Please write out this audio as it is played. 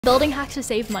Building hacks to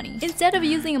save money. Instead of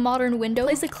using a modern window,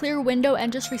 place a clear window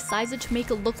and just resize it to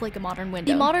make it look like a modern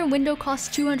window. The modern window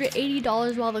costs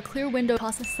 $280 while the clear window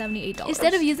costs $78.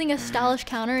 Instead of using a stylish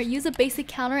counter, use a basic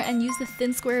counter and use the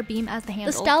thin square beam as the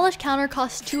handle. The stylish counter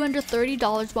costs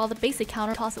 $230 while the basic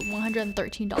counter costs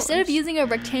 $113. Instead of using a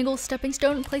rectangle stepping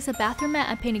stone, place a bathroom mat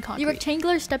and painted concrete. The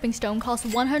rectangular stepping stone costs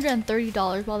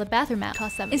 $130 while the bathroom mat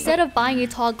costs $70. Instead of buying a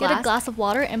tall glass, get a glass of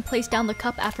water and place down the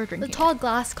cup after drinking. The tall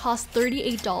glass costs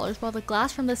 $38 while the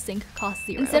glass from the sink costs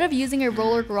 $0. Instead of using a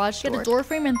roller garage door, get a door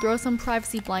frame and throw some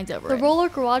privacy blinds over it. The roller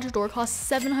garage door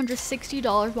costs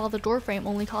 $760 while the door frame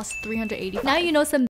only costs $380. Now you know some